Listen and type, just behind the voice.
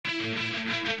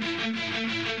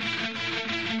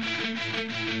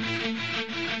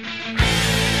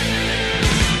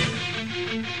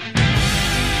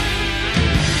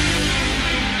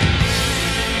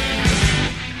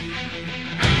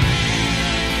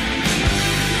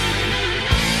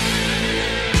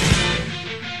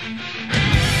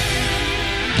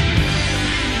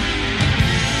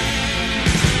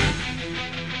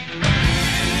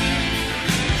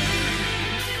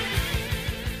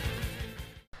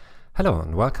Hello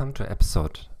and welcome to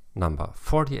episode number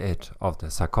 48 of the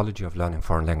Psychology of Learning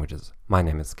Foreign Languages. My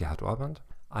name is Gerhard Orband.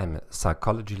 I'm a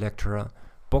psychology lecturer,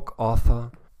 book author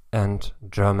and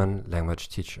German language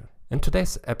teacher. In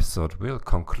today's episode we'll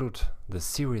conclude the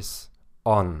series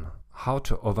on how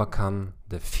to overcome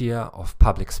the fear of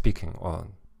public speaking or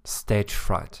stage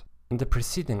fright. In the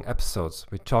preceding episodes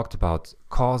we talked about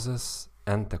causes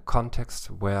and the context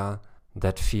where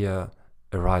that fear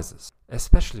arises.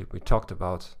 Especially we talked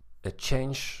about a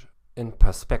change in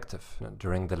perspective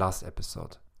during the last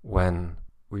episode when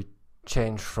we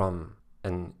change from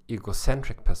an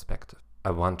egocentric perspective, I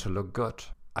want to look good,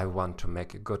 I want to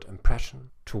make a good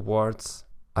impression, towards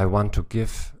I want to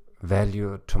give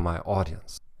value to my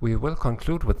audience. We will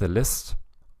conclude with a list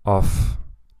of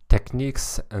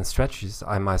techniques and strategies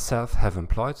I myself have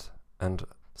employed and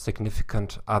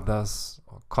significant others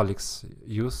or colleagues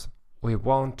use. We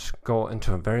won't go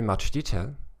into very much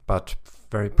detail, but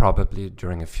very probably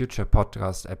during a future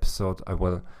podcast episode I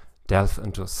will delve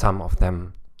into some of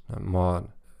them more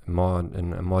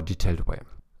in a more detailed way.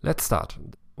 Let's start.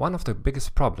 One of the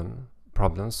biggest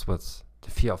problems with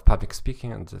the fear of public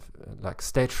speaking and like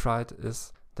stage fright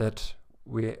is that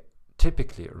we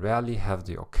typically rarely have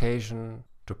the occasion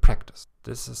to practice.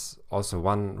 This is also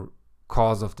one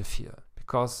cause of the fear,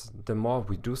 because the more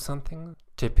we do something,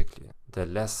 typically the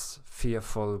less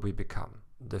fearful we become.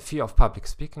 The fear of public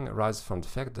speaking arises from the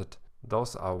fact that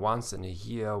those are once in a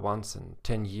year, once in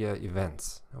 10-year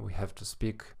events. We have to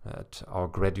speak at our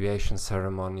graduation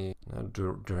ceremony,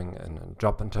 during a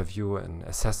job interview, an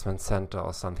assessment center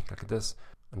or something like this.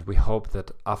 And we hope that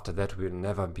after that we will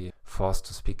never be forced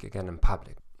to speak again in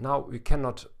public. Now we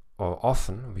cannot, or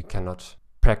often we cannot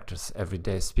practice every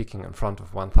day speaking in front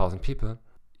of 1,000 people,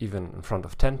 even in front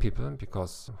of 10 people,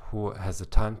 because who has the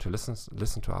time to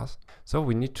listen to us? So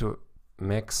we need to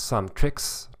make some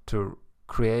tricks to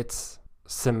create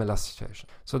similar situations.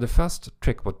 So the first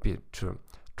trick would be to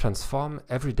transform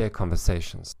everyday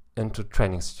conversations into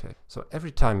training situations. So every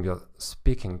time you're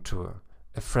speaking to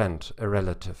a friend, a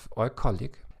relative or a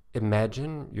colleague,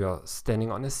 imagine you're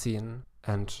standing on a scene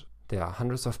and there are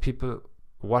hundreds of people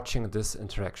watching this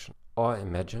interaction, or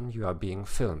imagine you are being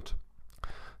filmed.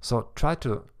 So try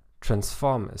to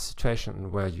transform a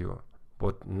situation where you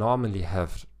would normally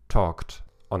have talked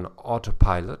on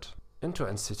autopilot into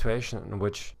a situation in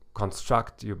which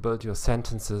you build your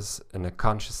sentences in a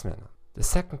conscious manner. The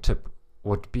second tip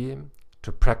would be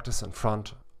to practice in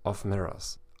front of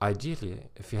mirrors. Ideally,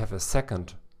 if you have a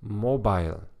second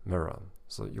mobile mirror,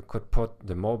 so you could put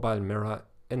the mobile mirror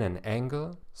in an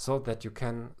angle so that you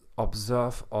can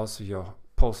observe also your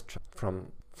posture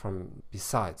from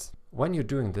besides. When you're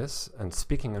doing this and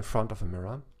speaking in front of a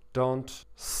mirror, don't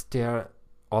stare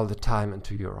all the time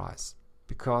into your eyes.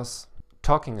 Because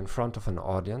talking in front of an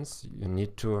audience, you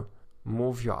need to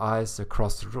move your eyes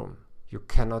across the room. You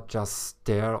cannot just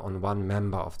stare on one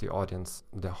member of the audience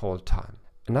the whole time.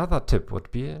 Another tip would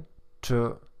be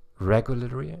to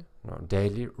regularly,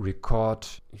 daily, record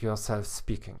yourself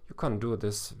speaking. You can do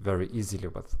this very easily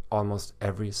with almost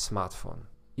every smartphone.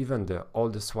 Even the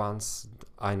oldest ones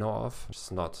I know of,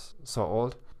 it's not so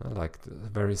old, like the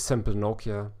very simple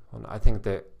Nokia one. I think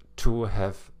they too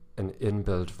have an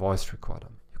inbuilt voice recorder.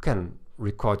 You can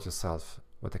record yourself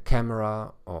with a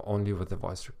camera or only with a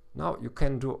voice recorder. Now you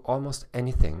can do almost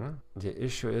anything. The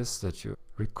issue is that you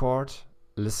record,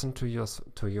 listen to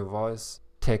your voice,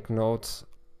 take notes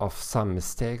of some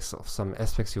mistakes, of some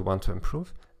aspects you want to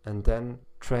improve, and then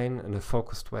train in a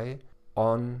focused way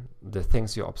on the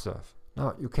things you observe.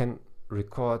 Now you can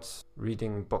record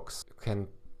reading books. You can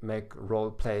make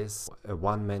role plays, a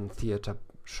one-man theater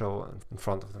show in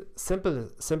front of it.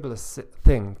 Simplest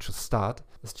thing to start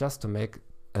is just to make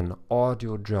an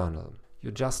audio journal.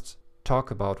 You just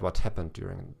talk about what happened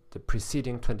during the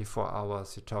preceding 24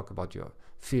 hours. You talk about your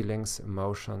feelings,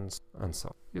 emotions, and so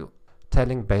on. You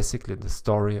telling basically the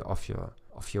story of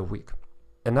your week.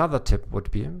 Another tip would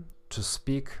be to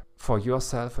speak for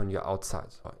yourself when you're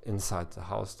outside or inside the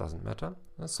house, doesn't matter.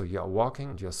 So you're walking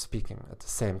and you're speaking at the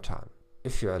same time.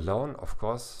 If you're alone, of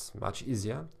course, it's much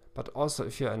easier. But also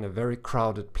if you're in a very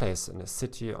crowded place, in a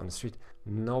city, on the street,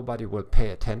 nobody will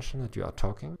pay attention that you are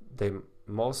talking. They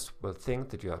most will think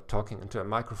that you are talking into a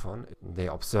microphone. They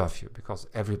observe you because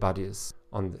everybody is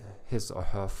on his or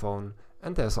her phone,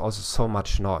 and there's also so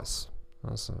much noise.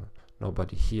 So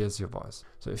nobody hears your voice.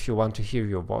 So if you want to hear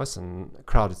your voice in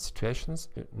crowded situations,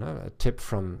 a tip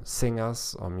from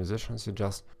singers or musicians, you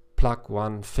just plug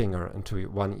one finger into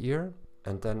one ear,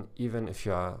 and then even if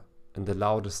you are in the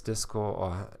loudest disco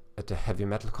or at a heavy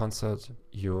metal concert,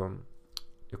 you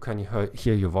can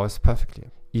hear your voice perfectly.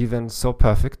 even so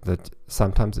perfect that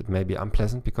sometimes it may be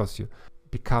unpleasant because you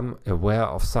become aware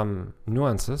of some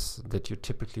nuances that you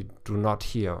typically do not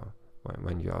hear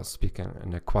when you are speaking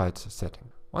in a quiet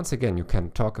setting. Once again, you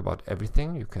can talk about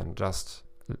everything. You can just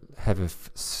have a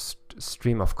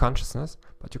stream of consciousness,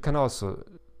 but you can also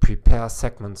prepare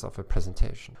segments of a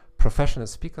presentation. Professional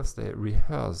speakers, they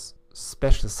rehearse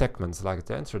special segments like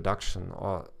the introduction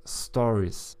or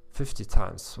stories 50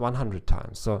 times, 100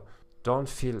 times. So don't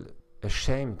feel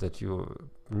ashamed that you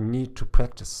need to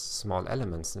practice small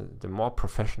elements. The more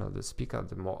professional the speaker,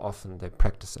 the more often they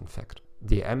practice, in fact.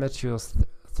 The amateurs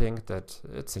think that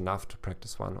it's enough to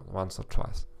practice once or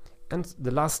twice. And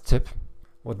the last tip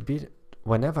would be,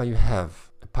 whenever you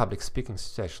have a public speaking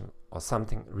situation or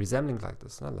something resembling like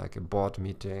this, like a board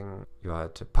meeting, you are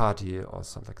at a party or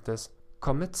something like this,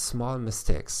 commit small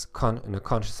mistakes in a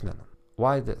conscious manner.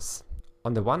 Why this?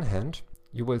 On the one hand,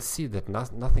 you will see that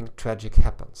nothing tragic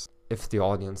happens if the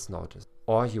audience notices.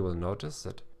 Or you will notice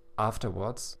that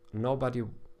afterwards, nobody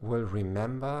will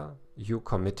remember you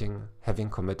having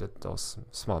committed those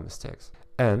small mistakes.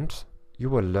 And you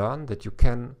will learn that you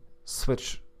can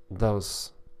switch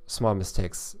those small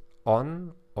mistakes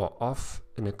on or off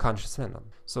in a conscious manner.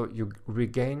 So you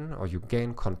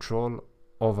gain control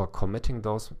over committing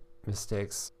those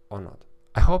mistakes or not.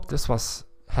 I hope this was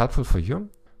helpful for you.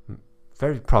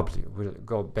 Very probably we'll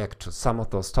go back to some of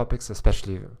those topics,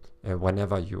 especially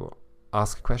whenever you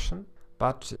ask a question.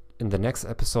 But in the next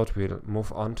episode, we'll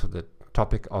move on to the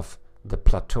topic of the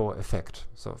plateau effect.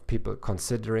 So people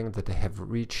considering that they have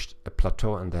reached a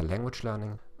plateau in their language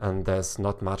learning and there's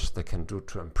not much they can do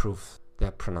to improve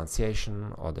their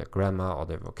pronunciation or their grammar or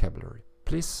their vocabulary.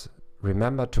 Please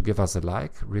remember to give us a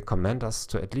like, recommend us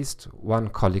to at least one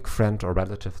colleague, friend or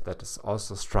relative that is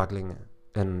also struggling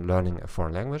in learning a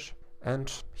foreign language.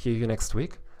 And hear you next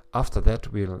week. After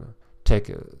that, we'll take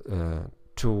a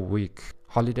 2-week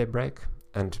holiday break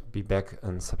and be back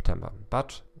in September.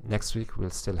 But next week, we'll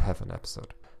still have an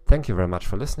episode. Thank you very much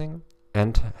for listening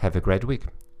and have a great week.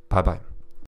 Bye-bye.